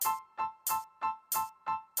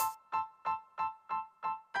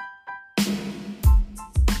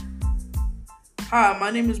Hi,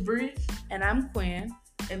 my name is Bre, And I'm Quin.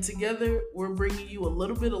 and together we're bringing you a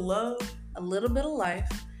little bit of love A little bit of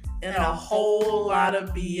life and a whole lot of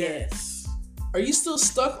BS. Are you still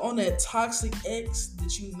stuck on that toxic ex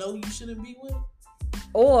that you know you shouldn't be with?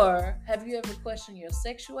 Or have you ever questioned your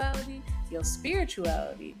sexuality, your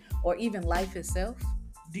spirituality, or even life itself?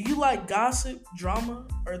 Do you like gossip, drama,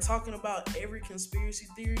 or talking about every conspiracy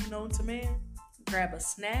theory known to man? Grab a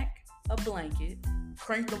snack, a blanket,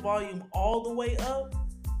 Crank the volume all the way up,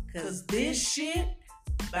 cause this shit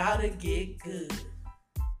about to get good.